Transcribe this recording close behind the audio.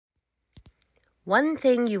One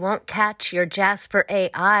thing you won't catch your Jasper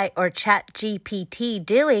AI or ChatGPT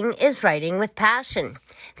doing is writing with passion.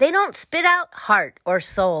 They don't spit out heart or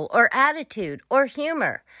soul or attitude or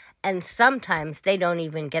humor. And sometimes they don't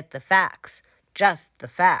even get the facts. Just the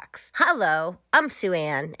facts. Hello, I'm Sue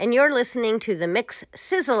Ann, and you're listening to the Mix,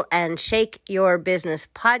 Sizzle, and Shake Your Business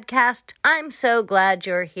podcast. I'm so glad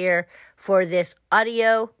you're here for this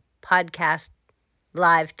audio podcast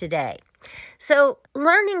live today. So,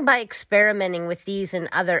 learning by experimenting with these and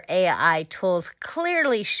other AI tools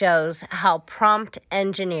clearly shows how prompt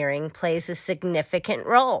engineering plays a significant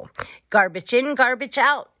role. Garbage in, garbage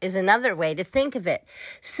out is another way to think of it.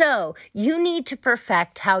 So, you need to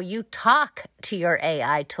perfect how you talk to your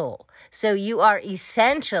AI tool. So, you are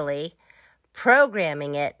essentially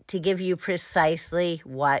programming it to give you precisely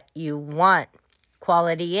what you want.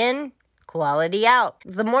 Quality in, quality out.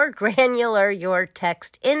 The more granular your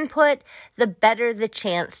text input, the better the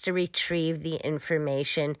chance to retrieve the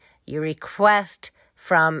information you request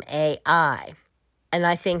from AI. And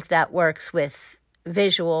I think that works with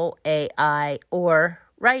visual AI or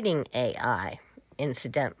writing AI,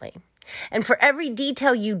 incidentally. And for every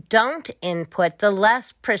detail you don't input, the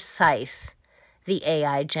less precise the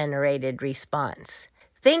AI-generated response.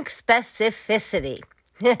 Think specificity.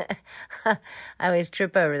 I always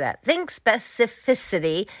trip over that. Think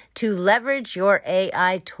specificity to leverage your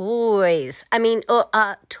AI tools.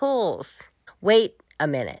 Wait a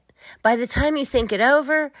minute. By the time you think it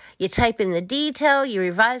over, you type in the detail, you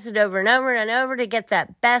revise it over and over and over to get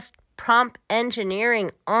that best prompt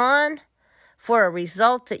engineering on for a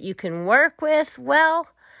result that you can work with. Well,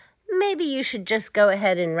 maybe you should just go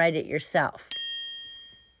ahead and write it yourself.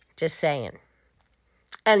 Just saying.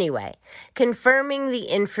 Anyway, confirming the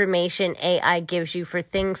information AI gives you for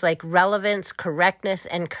things like relevance, correctness,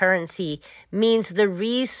 and currency means the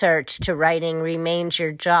research to writing remains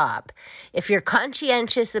your job. If you're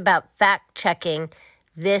conscientious about fact-checking,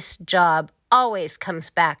 this job always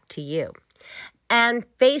comes back to you. And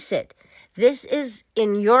face it, this is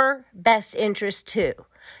in your best interest too.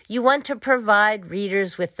 You want to provide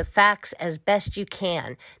readers with the facts as best you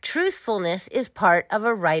can. Truthfulness is part of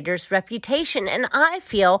a writer's reputation, and I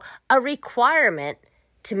feel a requirement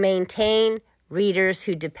to maintain readers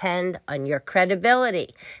who depend on your credibility.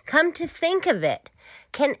 Come to think of it,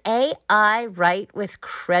 can AI write with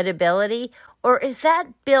credibility, or is that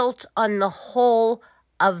built on the whole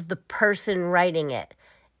of the person writing it?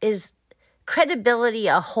 Is credibility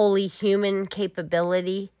a wholly human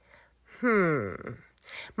capability?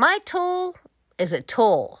 My tool is a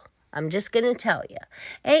tool. I'm just going to tell you.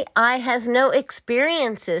 AI has no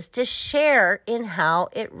experiences to share in how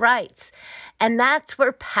it writes. And that's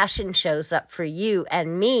where passion shows up for you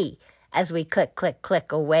and me as we click, click,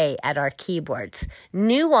 click away at our keyboards.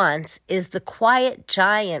 Nuance is the quiet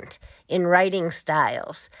giant in writing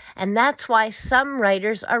styles. And that's why some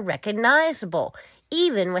writers are recognizable,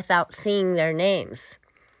 even without seeing their names.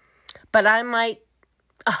 But I might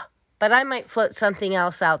float something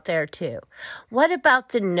else out there too. What about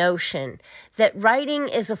the notion that writing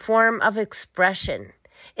is a form of expression?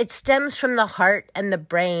 It stems from the heart and the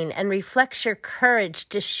brain and reflects your courage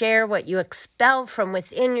to share what you expel from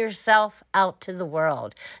within yourself out to the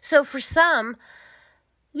world. So for some,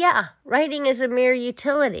 writing is a mere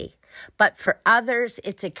utility. But for others,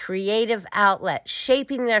 it's a creative outlet,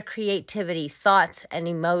 shaping their creativity, thoughts, and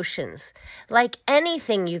emotions. Like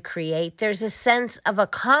anything you create, there's a sense of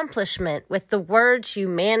accomplishment with the words you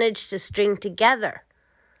manage to string together.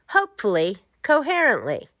 Hopefully,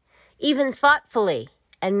 coherently, even thoughtfully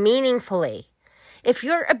and meaningfully. If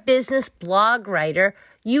you're a business blog writer,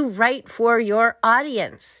 you write for your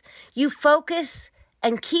audience. You focus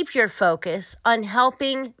and keep your focus on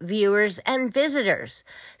helping viewers and visitors.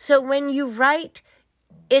 So when you write,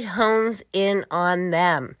 it hones in on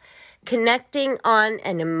them. Connecting on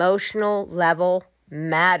an emotional level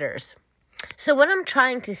matters. So what I'm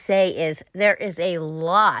trying to say is there is a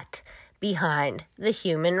lot behind the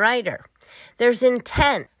human writer. There's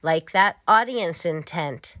intent, like that audience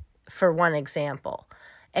intent, for one example,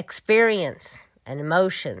 experience and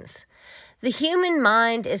emotions. The human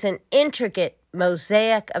mind is an intricate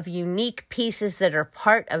mosaic of unique pieces that are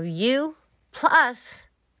part of you, plus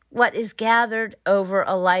what is gathered over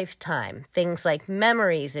a lifetime. Things like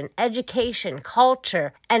memories and education,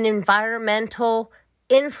 culture, and environmental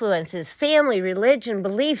influences, family, religion,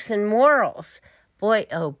 beliefs, and morals. Boy,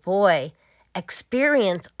 oh boy,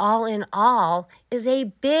 experience all in all is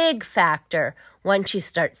a big factor once you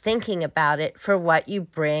start thinking about it for what you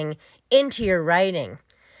bring into your writing.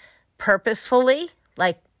 Purposefully,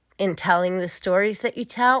 like in telling the stories that you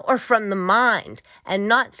tell, or from the mind and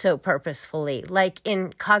not so purposefully, like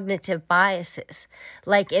in cognitive biases,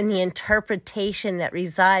 like in the interpretation that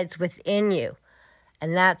resides within you?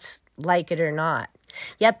 And that's like it or not.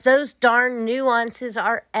 Yep, those darn nuances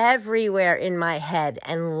are everywhere in my head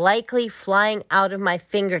and likely flying out of my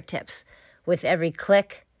fingertips with every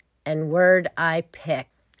click and word I pick.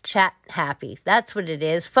 Chat happy. That's what it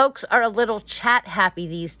is. Folks are a little chat happy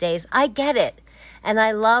these days. I get it. And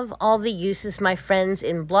I love all the uses my friends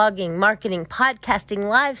in blogging, marketing, podcasting,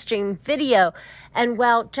 live stream, video, and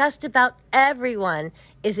well, just about everyone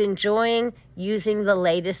is enjoying using the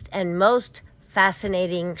latest and most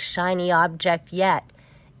fascinating shiny object yet,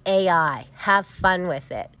 AI. Have fun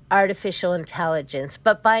with it. Artificial intelligence.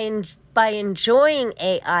 But by enjoying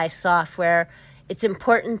AI software, it's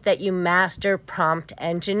important that you master prompt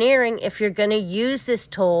engineering if you're going to use this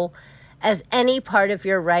tool as any part of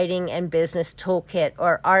your writing and business toolkit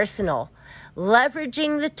or arsenal.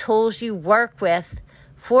 Leveraging the tools you work with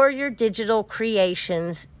for your digital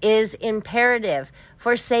creations is imperative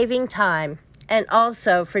for saving time and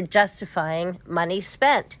also for justifying money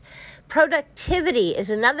spent. Productivity is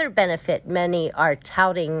another benefit many are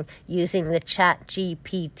touting using the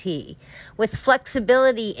ChatGPT, with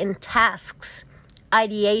flexibility in tasks,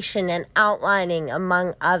 ideation, and outlining,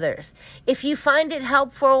 among others. If you find it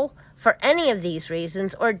helpful for any of these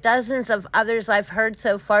reasons or dozens of others I've heard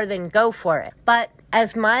so far, then go for it. But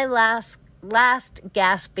as my last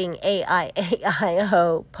gasping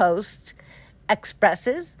AIAIO post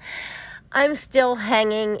expresses, I'm still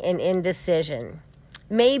hanging in indecision.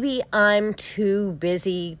 Maybe I'm too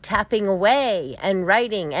busy tapping away and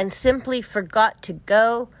writing and simply forgot to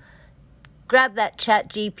go grab that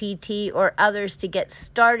ChatGPT or others to get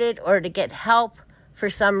started or to get help for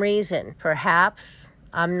some reason. Perhaps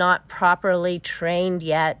I'm not properly trained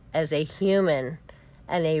yet as a human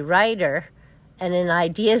and a writer and an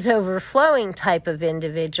ideas overflowing type of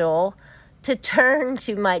individual to turn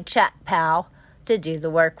to my chat pal to do the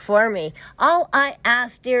work for me. All I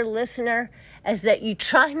ask, dear listener, is that you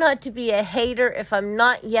try not to be a hater if I'm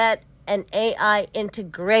not yet an AI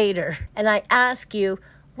integrator. And I ask you,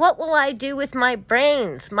 what will I do with my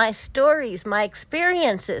brains, my stories, my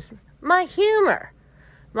experiences, my humor,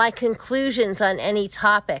 my conclusions on any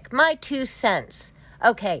topic, my 2 cents?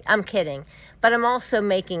 Okay, I'm kidding, but I'm also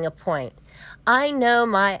making a point. I know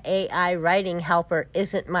my AI writing helper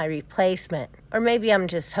isn't my replacement, or maybe I'm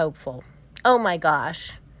just hopeful. Oh my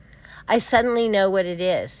gosh, I suddenly know what it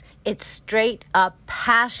is. It's straight up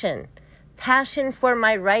passion. Passion for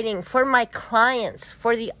my writing, for my clients,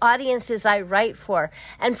 for the audiences I write for,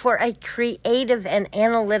 and for a creative and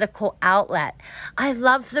analytical outlet. I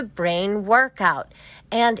love the brain workout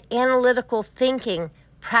and analytical thinking.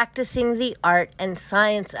 Practicing the art and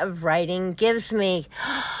science of writing gives me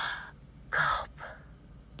gulp.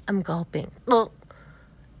 I'm gulping. Well,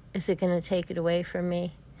 is it going to take it away from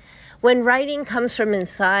me? When writing comes from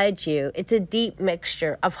inside you, it's a deep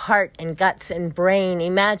mixture of heart and guts and brain,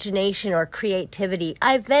 imagination or creativity.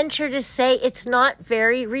 I venture to say it's not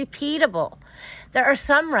very repeatable. There are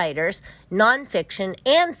some writers, nonfiction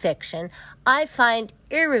and fiction, I find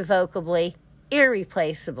irrevocably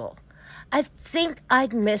irreplaceable. I think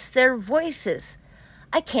I'd miss their voices.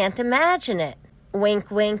 I can't imagine it. Wink,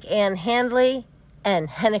 wink, Anne Handley and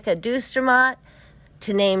Henneke Duistermaat,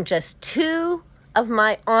 to name just 2 of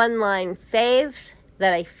my online faves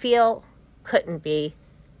that I feel couldn't be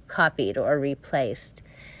copied or replaced.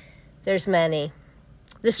 There's many.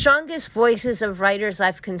 The strongest voices of writers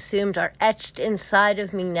I've consumed are etched inside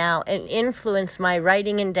of me now and influence my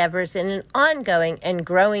writing endeavors in an ongoing and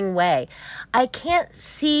growing way. I can't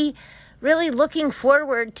see really looking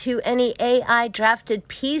forward to any AI drafted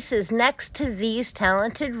pieces next to these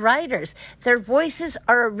talented writers. Their voices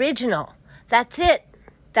are original. That's it.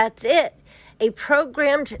 That's it. A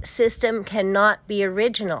programmed system cannot be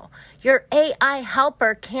original. Your AI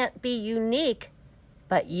helper can't be unique,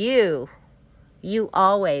 but you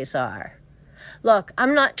always are. Look,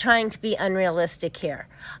 I'm not trying to be unrealistic here.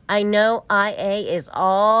 I know IA is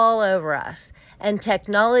all over us, and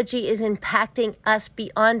technology is impacting us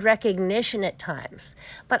beyond recognition at times.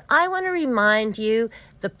 But I want to remind you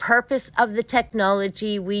the purpose of the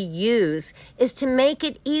technology we use is to make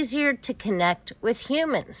it easier to connect with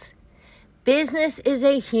humans. Business is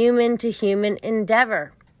a human-to-human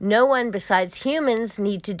endeavor. No one besides humans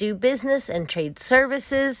need to do business and trade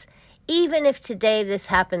services, even if today this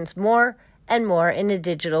happens more and more in a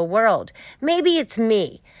digital world. Maybe it's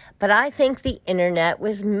me, but I think the internet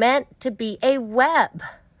was meant to be a web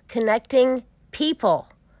connecting people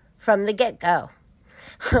from the get-go.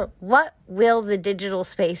 What will the digital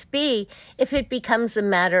space be if it becomes a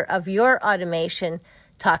matter of your automation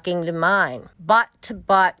talking to mine?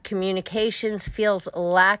 Bot-to-bot communications feels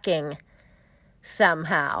lacking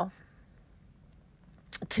somehow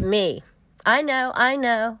to me. I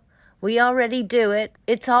know. We already do it.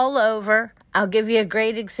 It's all over. I'll give you a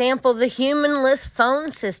great example. The humanless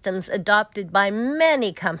phone systems adopted by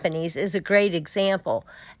many companies is a great example.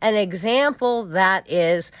 An example that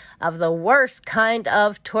is of the worst kind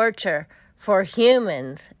of torture for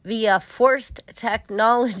humans via forced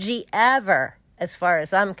technology ever, as far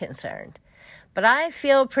as I'm concerned. But I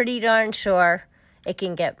feel pretty darn sure it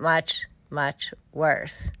can get much, much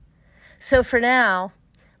worse. So for now,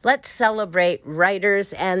 let's celebrate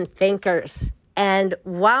writers and thinkers. And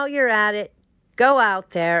while you're at it, go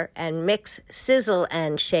out there and mix, sizzle,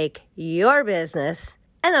 and shake your business.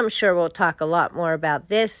 And I'm sure we'll talk a lot more about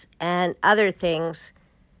this and other things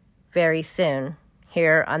very soon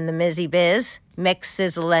here on the Mizzy Biz Mix,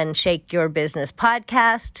 Sizzle, and Shake Your Business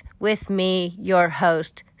podcast with me, your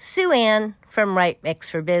host, Sue Ann from Right Mix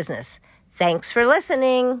for Business. Thanks for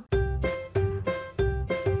listening.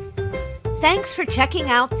 Thanks for checking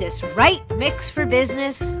out this Right Mix for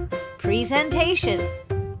Business presentation.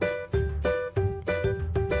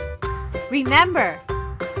 Remember,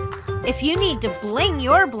 if you need to bling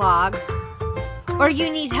your blog or you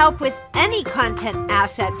need help with any content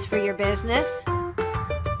assets for your business,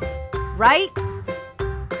 Right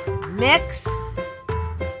Mix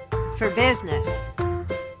for Business.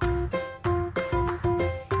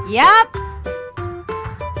 Yep.